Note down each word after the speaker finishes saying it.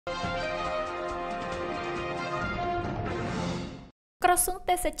ក្រសួង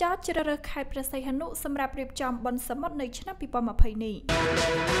ទេសចរជ្រើសរើសខេត្តព្រះសីហនុសម្រាប់រៀបចំបុណ្យសមុទ្រនៅឆ្នាំ2020នេះ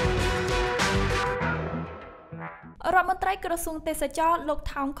រដ្ឋមន្ត្រីក្រសួងទេសចរលោក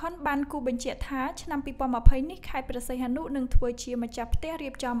ថោងខុនបានគូបញ្ជាក់ថាឆ្នាំ2020នេះខេត្តព្រះសីហនុនឹងធ្វើជាម្ចាស់ផ្ទះរៀ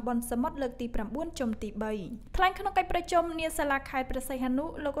បចំបុណ្យសមុទ្រលើកទី9ជុំទី3ថ្លែងក្នុងកិច្ចប្រជុំនាសាលាខេត្តព្រះសីហនុ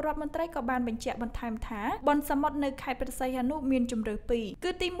លោករដ្ឋមន្ត្រីក៏បានបញ្ជាក់បន្ថែមថាបុណ្យសមុទ្រនៅខេត្តព្រះសីហនុមានជម្រើសពីរ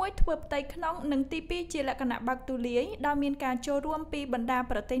គឺទី1ធ្វើផ្ទៃក្នុងនិងទី2ជាលក្ខណៈបើកទូលាយដោយមានការចូលរួមពីបណ្ដា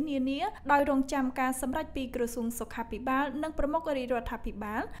ប្រទេសនានាដោយរងចាំការសម្រេចពីក្រសួងសុខាភិបាលនិងប្រមុខរាជរដ្ឋាភិ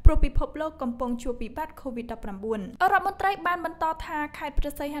បាលព្រោះពិភពលោកកំពុងជួបវិបត្តិ COVID-19 រដ្ឋមន្ត្រីបានបន្តថាខេត្តព្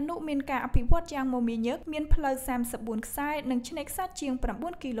រះសីហនុមានការអភិវឌ្ឍយ៉ាងមមាញឹកមានផ្លូវ34ខ្សែនិងឆ្នេរខ្សាច់ជាង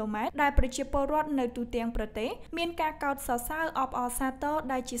9គីឡូម៉ែត្រដែលប្រជាពលរដ្ឋនៅទូទាំងប្រទេសមានការកោតសរសើរអបអរសាទរ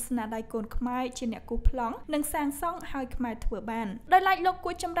ដែលជាស្នាដៃកូនខ្មែរជាអ្នកគូសប្លង់និងសាងសង់ឲ្យខ្មែរធ្វើបានដោយឡែកលោក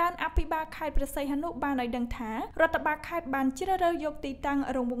គួចចម្រើនអភិបាលខេត្តព្រះសីហនុបានឲ្យដឹងថារដ្ឋបាលខេត្តបានជ្រើសរើសយកទីតាំង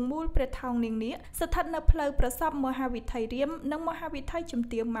រង្វង់មូលព្រះថោងនាងនាគស្ថិតនៅផ្លូវប្រសព្វមហាវិថីរៀមនិងមហាវិថីជំ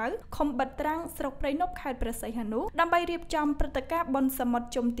ទាវម៉ៅឃុំបិទត្រាំងស្រុកព្រៃនប់ខេត្តព្រះសីហនុដើម្បីរៀបចំព្រឹត្តិការណ៍បុណ្យសមុទ្រ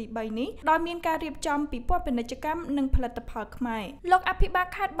ជុំទី3នេះដោយមានការរៀបចំពិព័រណ៍ពាណិជ្ជកម្មនិងផលិតផលខ្មែរលោកអភិបាល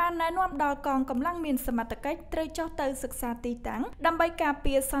ខេត្តបានណែនាំដល់កងកម្លាំងមានសមត្ថកិច្ចត្រូវចុះទៅសិក្សាទីតាំងដើម្បីការ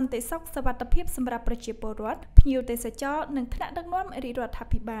ពារសន្តិសុខសុវត្ថិភាពសម្រាប់ប្រជាពលរដ្ឋភ្ញៀវទេសចរនិងថ្នាក់ដឹកនាំរាជរដ្ឋា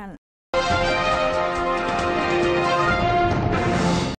ភិបាល